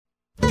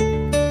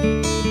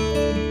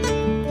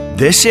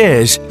This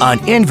is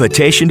An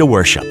Invitation to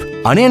Worship,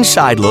 an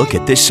inside look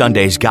at this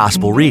Sunday's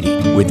Gospel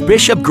reading with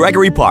Bishop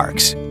Gregory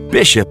Parks,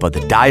 Bishop of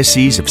the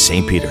Diocese of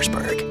St.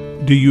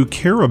 Petersburg. Do you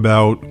care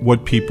about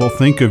what people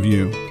think of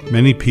you?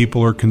 Many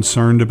people are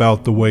concerned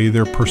about the way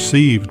they're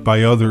perceived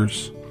by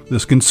others.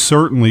 This can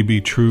certainly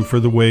be true for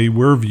the way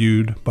we're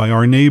viewed by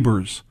our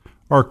neighbors,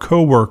 our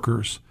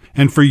co-workers,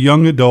 and for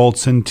young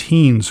adults and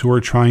teens who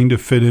are trying to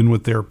fit in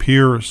with their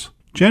peers.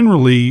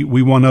 Generally,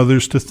 we want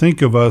others to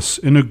think of us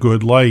in a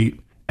good light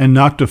and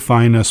not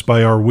define us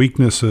by our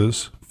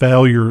weaknesses,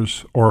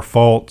 failures, or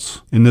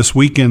faults. In this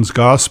weekend's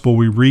gospel,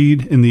 we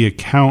read in the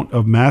account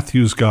of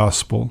Matthew's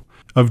gospel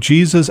of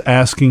Jesus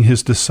asking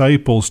his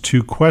disciples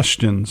two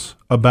questions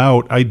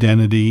about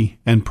identity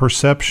and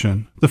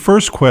perception. The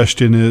first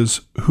question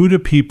is, who do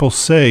people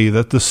say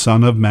that the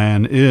Son of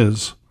Man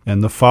is?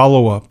 And the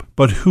follow-up,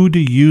 but who do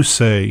you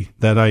say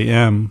that I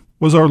am?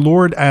 Was our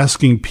Lord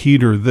asking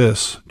Peter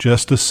this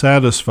just to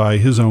satisfy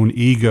his own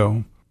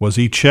ego? Was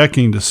he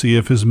checking to see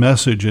if his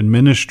message and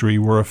ministry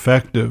were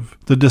effective?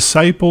 The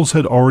disciples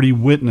had already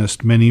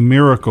witnessed many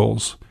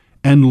miracles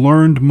and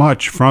learned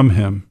much from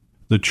him.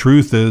 The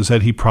truth is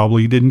that he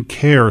probably didn't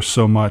care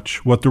so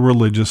much what the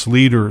religious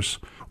leaders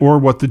or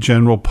what the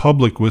general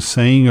public was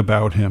saying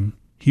about him.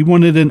 He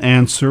wanted an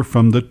answer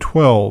from the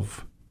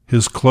 12,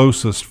 his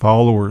closest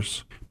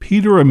followers.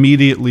 Peter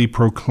immediately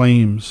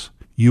proclaims,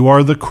 "You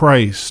are the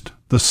Christ,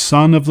 the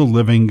Son of the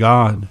living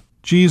God."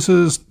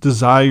 Jesus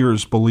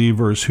desires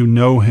believers who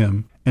know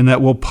him and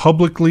that will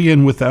publicly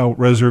and without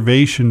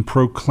reservation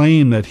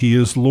proclaim that he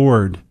is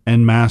Lord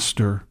and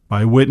Master.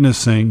 By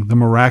witnessing the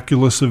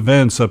miraculous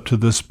events up to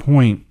this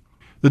point,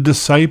 the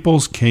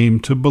disciples came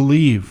to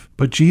believe,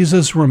 but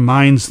Jesus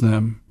reminds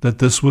them that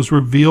this was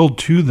revealed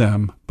to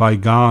them by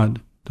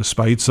God.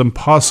 Despite some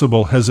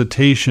possible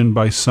hesitation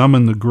by some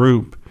in the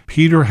group,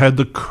 Peter had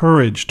the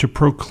courage to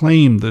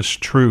proclaim this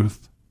truth.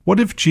 What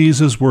if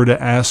Jesus were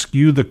to ask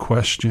you the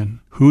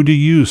question, "Who do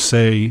you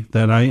say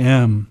that I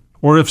am?"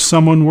 Or if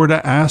someone were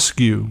to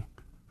ask you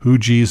who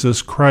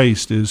Jesus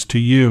Christ is to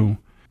you,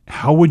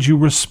 how would you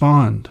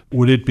respond?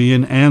 Would it be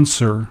an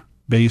answer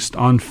based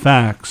on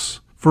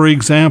facts? For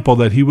example,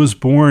 that he was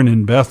born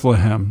in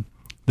Bethlehem,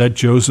 that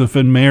Joseph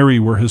and Mary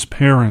were his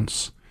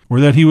parents,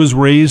 or that he was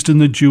raised in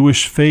the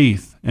Jewish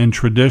faith and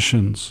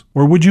traditions?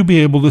 Or would you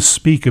be able to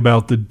speak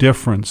about the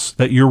difference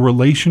that your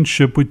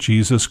relationship with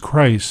Jesus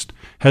Christ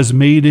has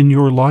made in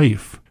your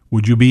life?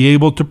 Would you be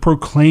able to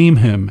proclaim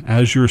him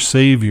as your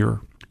Savior?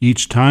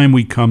 Each time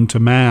we come to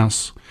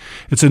Mass,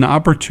 it's an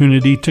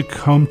opportunity to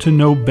come to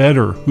know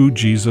better who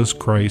Jesus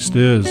Christ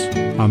is.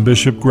 I'm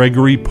Bishop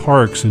Gregory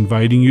Parks,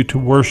 inviting you to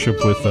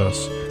worship with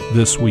us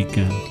this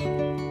weekend.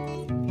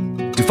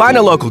 To find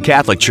a local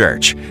Catholic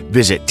church,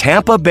 visit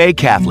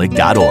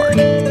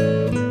TampaBayCatholic.org.